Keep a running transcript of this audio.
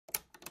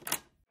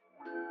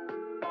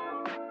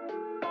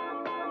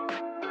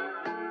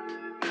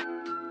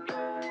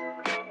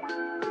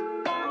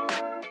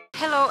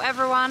Hello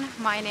everyone,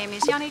 my name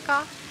is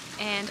Janika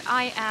and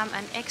I am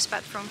an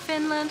expat from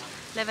Finland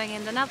living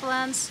in the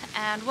Netherlands,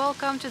 and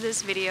welcome to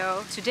this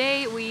video.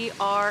 Today we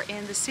are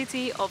in the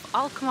city of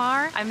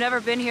Alkmaar. I've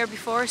never been here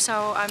before,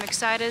 so I'm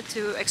excited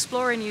to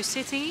explore a new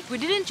city. We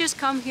didn't just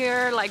come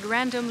here like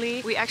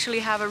randomly, we actually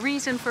have a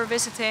reason for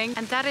visiting,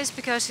 and that is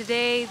because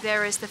today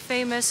there is the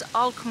famous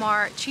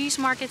Alkmaar cheese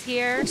market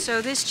here.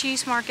 So this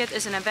cheese market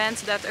is an event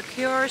that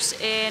occurs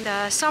in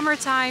the summer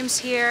times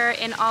here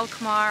in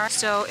Alkmaar.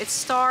 So it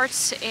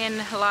starts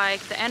in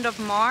like the end of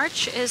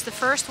March is the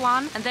first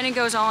one, and then it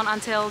goes on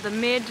until the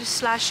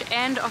mid/end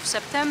of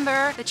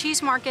September. The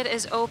cheese market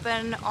is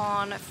open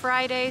on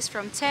Fridays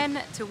from 10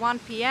 to 1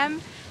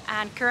 p.m.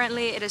 and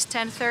currently it is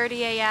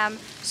 10:30 a.m.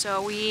 so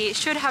we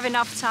should have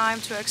enough time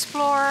to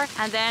explore.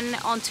 And then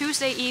on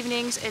Tuesday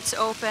evenings it's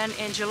open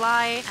in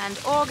July and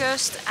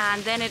August,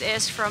 and then it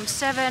is from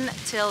 7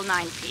 till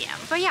 9 p.m.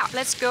 But yeah,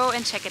 let's go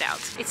and check it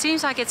out. It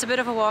seems like it's a bit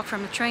of a walk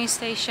from the train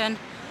station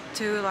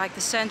to like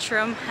the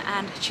centrum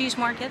and cheese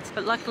market,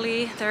 but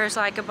luckily there's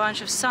like a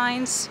bunch of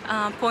signs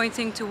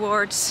pointing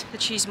towards the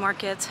cheese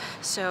market,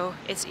 so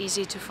it's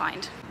easy to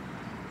find.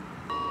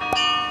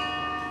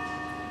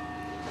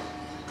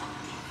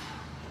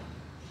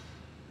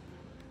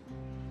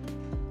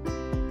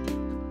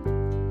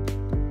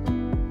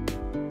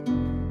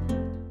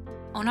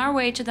 On our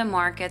way to the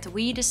market,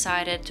 we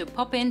decided to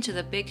pop into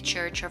the big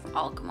church of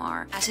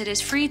Alkmaar, as it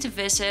is free to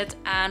visit,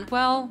 and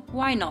well,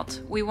 why not?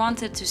 We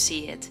wanted to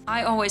see it.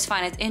 I always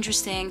find it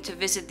interesting to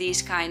visit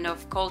these kind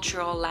of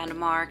cultural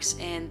landmarks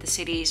in the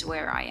cities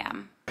where I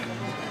am.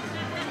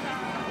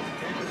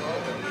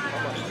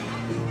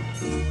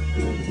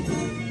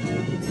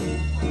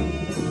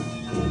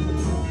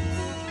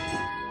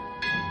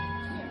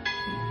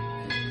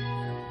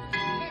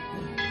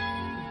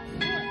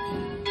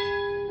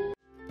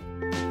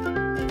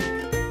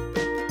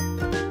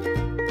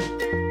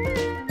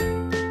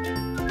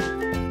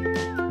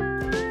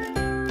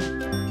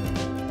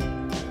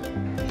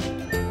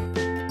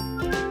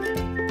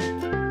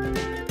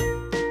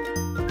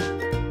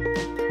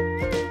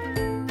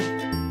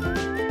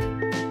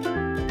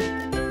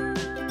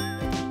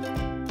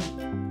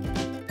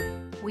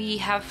 We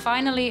have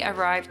finally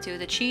arrived to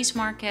the cheese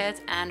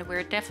market, and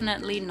we're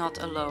definitely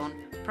not alone.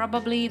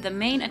 Probably the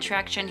main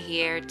attraction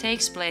here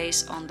takes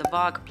place on the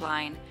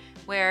Waagplein,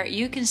 where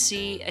you can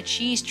see a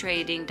cheese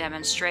trading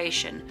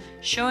demonstration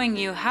showing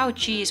you how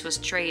cheese was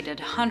traded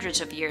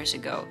hundreds of years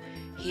ago.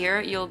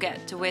 Here you'll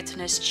get to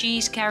witness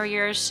cheese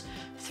carriers,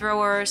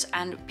 throwers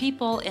and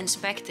people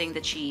inspecting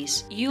the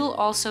cheese. You'll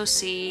also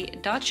see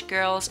Dutch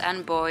girls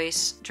and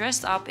boys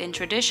dressed up in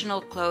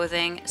traditional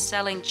clothing,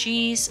 selling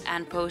cheese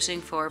and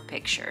posing for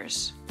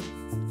pictures.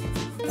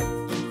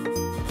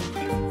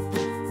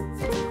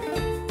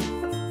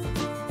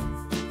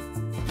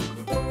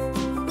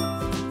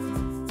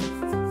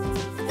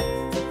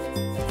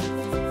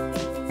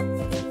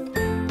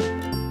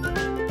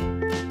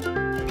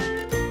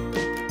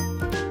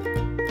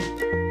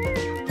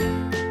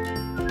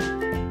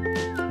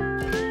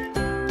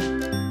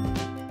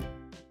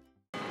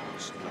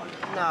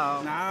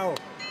 Nou,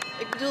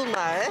 ik bedoel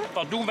maar, hè?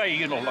 Wat doen wij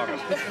hier nog langer?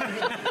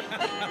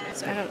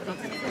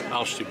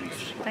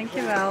 Alsjeblieft.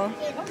 Dankjewel.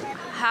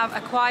 Have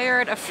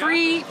acquired a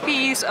free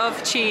piece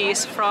of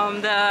cheese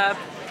from the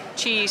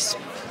cheese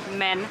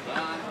men.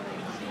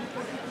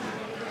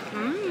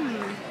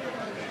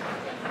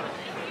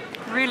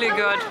 Really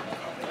good.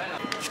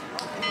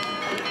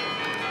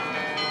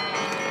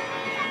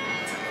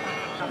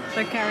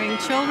 They're carrying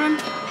children.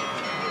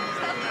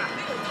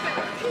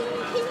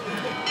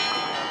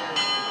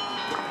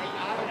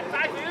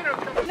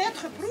 Net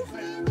geproefd.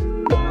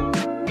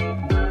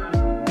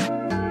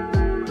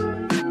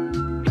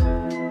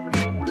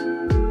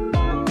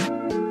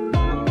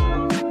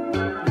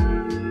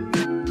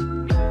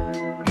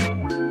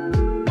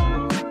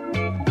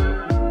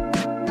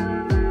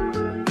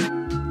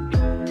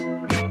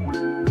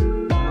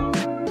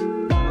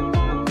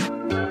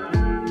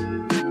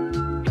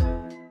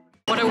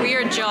 What a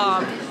weird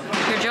job.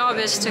 Your job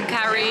is to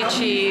carry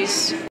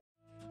cheese.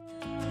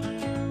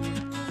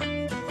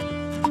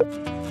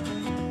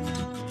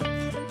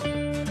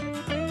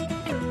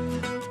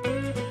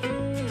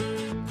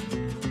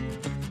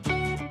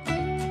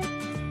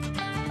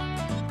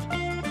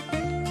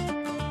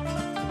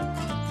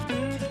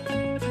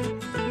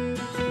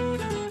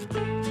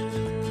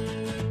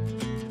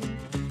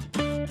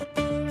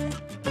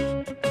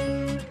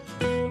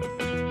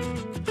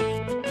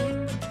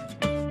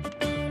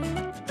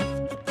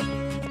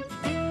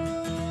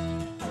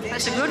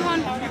 That's a good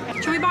one.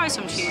 Should we buy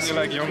some cheese? You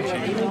like young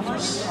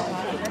cheese?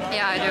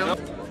 Yeah, I do.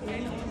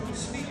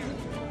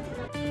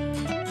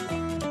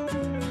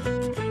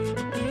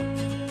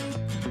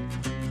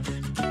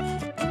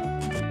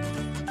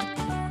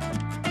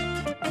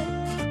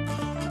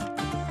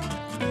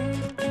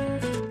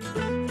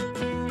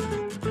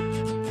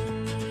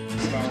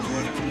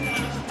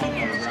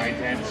 Right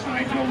hand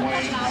side, no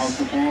way out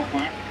of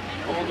Alkmaar.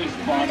 oldest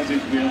part of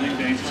this building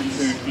dates from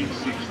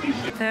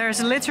 1366.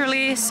 There's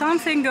literally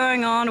something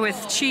going on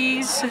with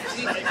cheese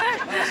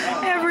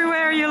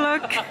everywhere you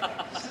look.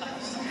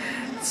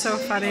 It's so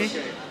funny.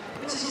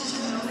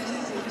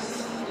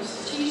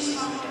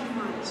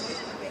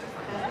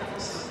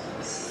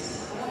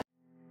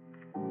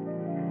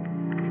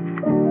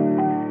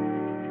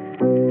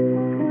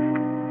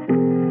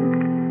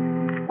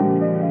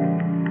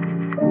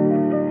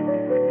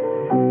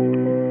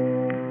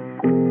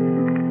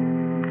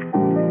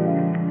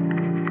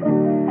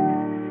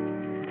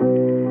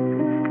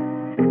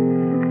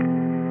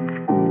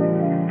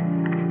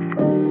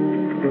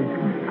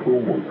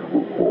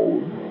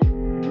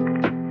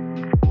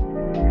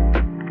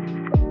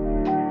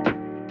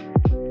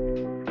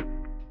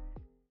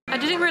 I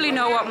didn't really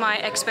know what my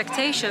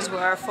expectations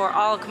were for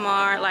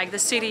Alkmaar, like the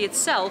city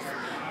itself,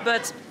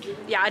 but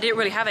yeah, I didn't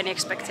really have any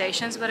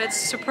expectations, but it's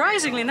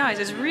surprisingly nice.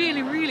 It's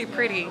really, really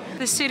pretty.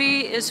 The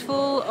city is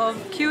full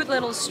of cute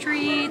little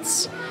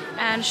streets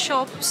and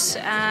shops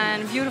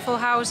and beautiful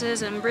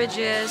houses and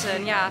bridges,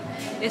 and yeah,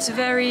 it's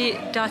very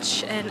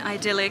Dutch and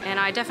idyllic, and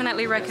I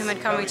definitely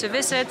recommend coming to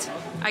visit.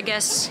 I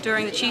guess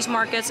during the cheese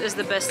markets is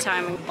the best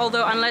timing.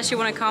 Although unless you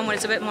want to come when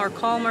it's a bit more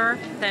calmer,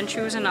 then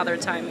choose another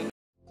timing.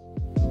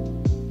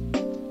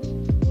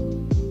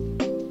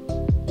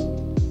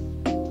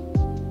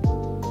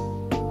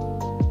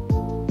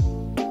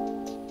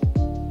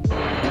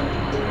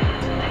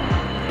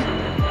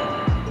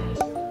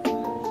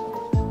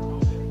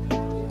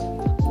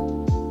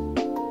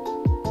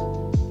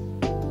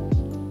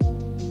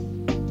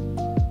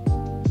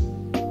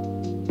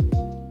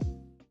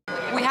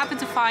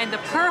 To find the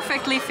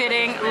perfectly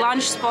fitting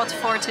lunch spot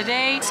for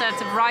today. It's at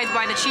right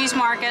by the cheese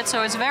market,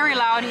 so it's very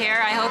loud here.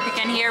 I hope you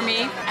can hear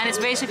me. And it's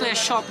basically a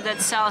shop that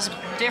sells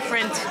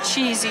different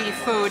cheesy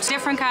foods,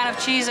 different kind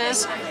of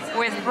cheeses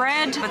with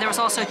bread, but there was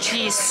also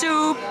cheese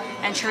soup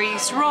and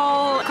cheese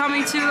roll.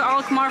 Coming to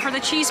Alkmaar for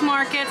the cheese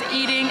market,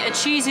 eating a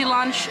cheesy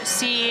lunch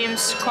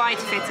seems quite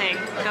fitting,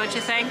 don't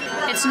you think?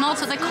 It's not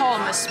the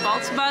calmest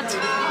spot, but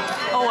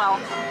oh well,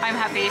 I'm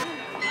happy.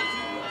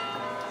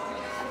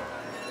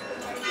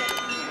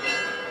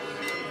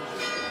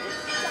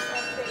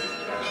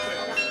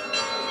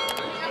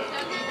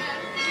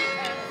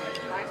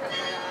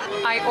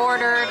 I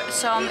ordered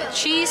some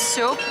cheese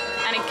soup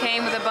and it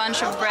came with a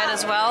bunch of bread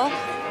as well.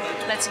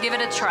 Let's give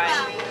it a try.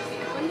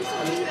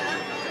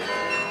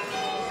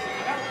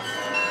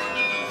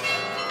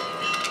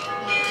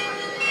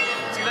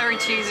 It's very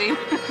cheesy.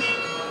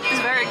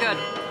 It's very good.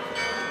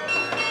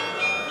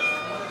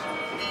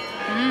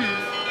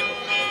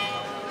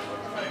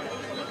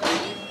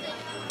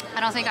 I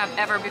don't think I've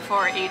ever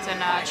before eaten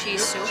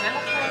cheese soup.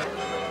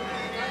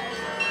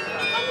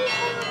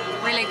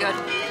 Really good.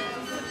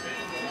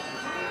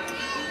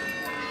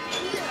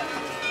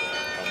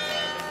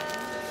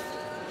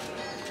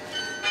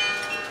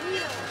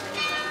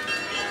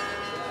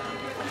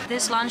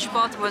 This lunch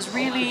spot was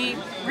really,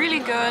 really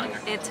good.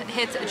 It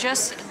hit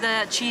just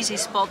the cheesy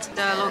spot.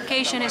 The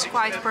location is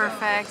quite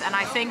perfect, and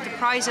I think the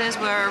prices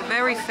were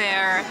very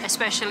fair,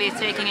 especially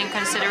taking in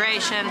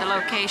consideration the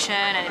location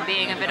and it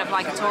being a bit of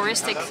like a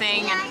touristic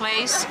thing and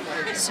place.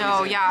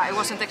 So yeah, it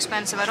wasn't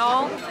expensive at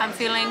all. I'm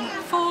feeling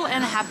full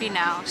and happy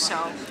now,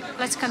 so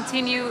let's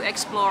continue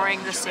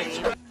exploring the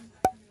city.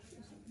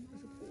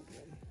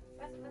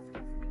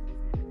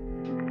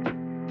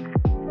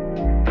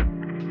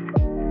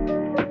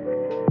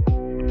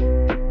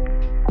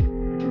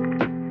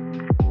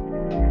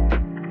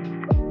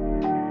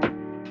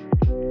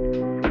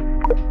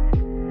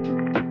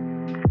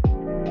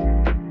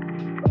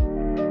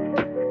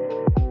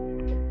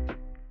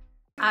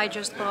 I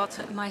just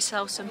bought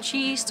myself some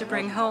cheese to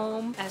bring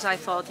home, as I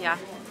thought, yeah,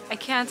 I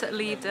can't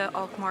leave the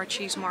Alkmaar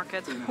cheese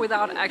market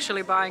without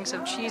actually buying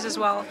some cheese as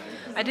well.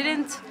 I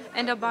didn't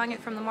end up buying it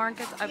from the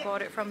market, I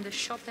bought it from the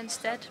shop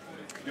instead.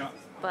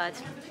 But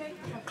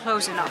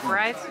close enough,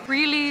 right?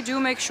 Really do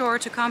make sure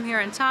to come here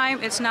in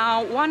time. It's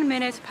now 1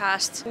 minute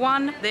past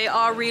 1. They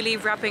are really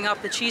wrapping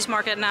up the cheese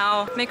market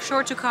now. Make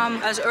sure to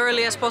come as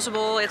early as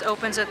possible. It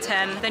opens at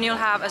 10. Then you'll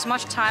have as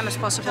much time as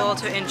possible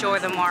to enjoy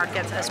the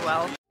market as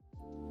well.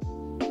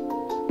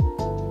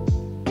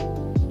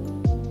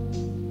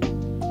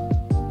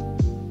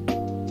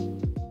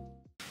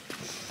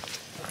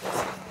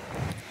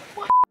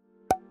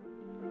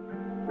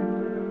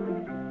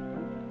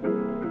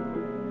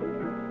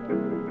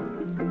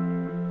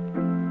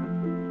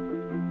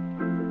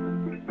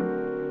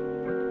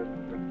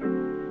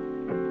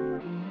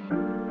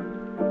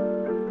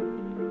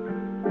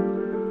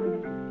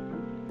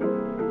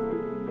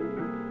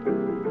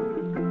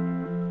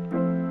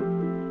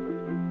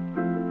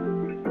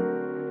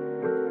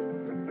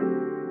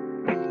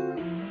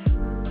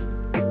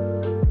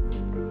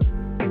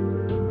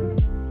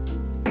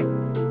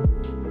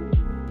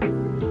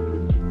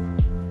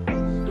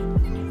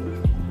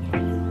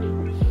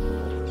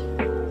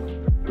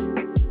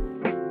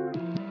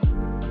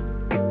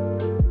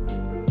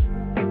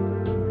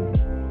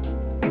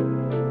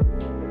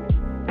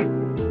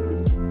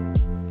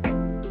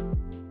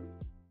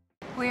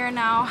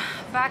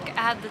 Back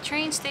at the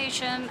train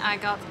station, I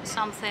got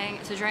something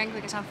to drink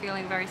because I'm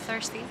feeling very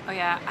thirsty. Oh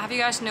yeah, have you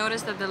guys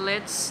noticed that the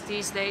lids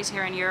these days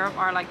here in Europe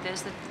are like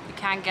this, that you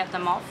can't get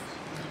them off?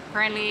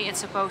 Apparently it's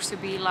supposed to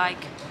be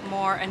like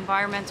more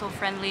environmental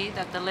friendly,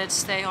 that the lids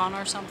stay on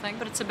or something,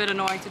 but it's a bit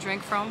annoying to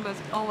drink from, but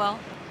oh well.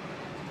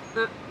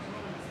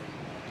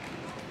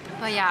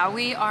 But yeah,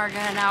 we are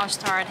gonna now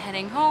start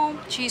heading home.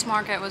 Cheese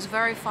market was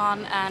very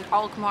fun, and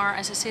Alkmaar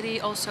as a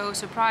city also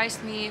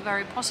surprised me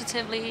very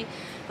positively.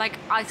 Like,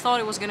 I thought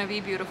it was gonna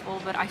be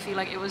beautiful, but I feel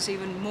like it was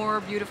even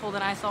more beautiful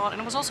than I thought,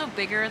 and it was also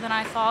bigger than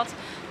I thought.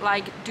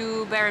 Like,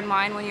 do bear in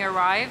mind when you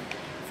arrive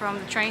from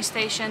the train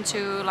station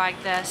to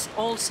like this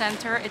old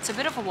center, it's a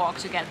bit of a walk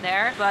to get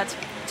there, but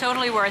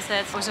totally worth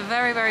it. It was a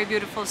very, very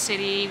beautiful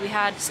city. We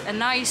had a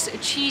nice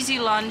cheesy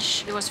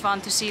lunch. It was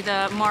fun to see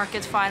the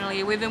market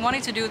finally. We've been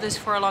wanting to do this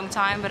for a long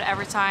time, but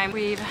every time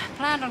we've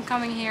planned on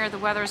coming here, the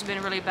weather has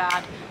been really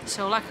bad.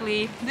 So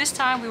luckily this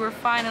time we were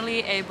finally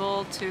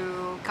able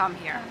to come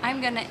here.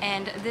 I'm gonna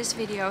end this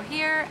video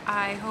here.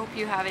 I hope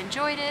you have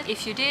enjoyed it.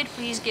 If you did,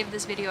 please give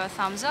this video a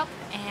thumbs up,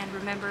 and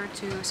remember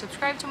to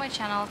subscribe to my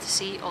channel to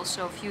see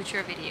also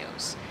future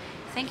videos.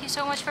 Thank you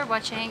so much for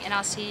watching, and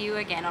I'll see you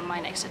again on my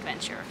next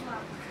adventure.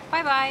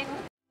 Bye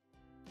bye!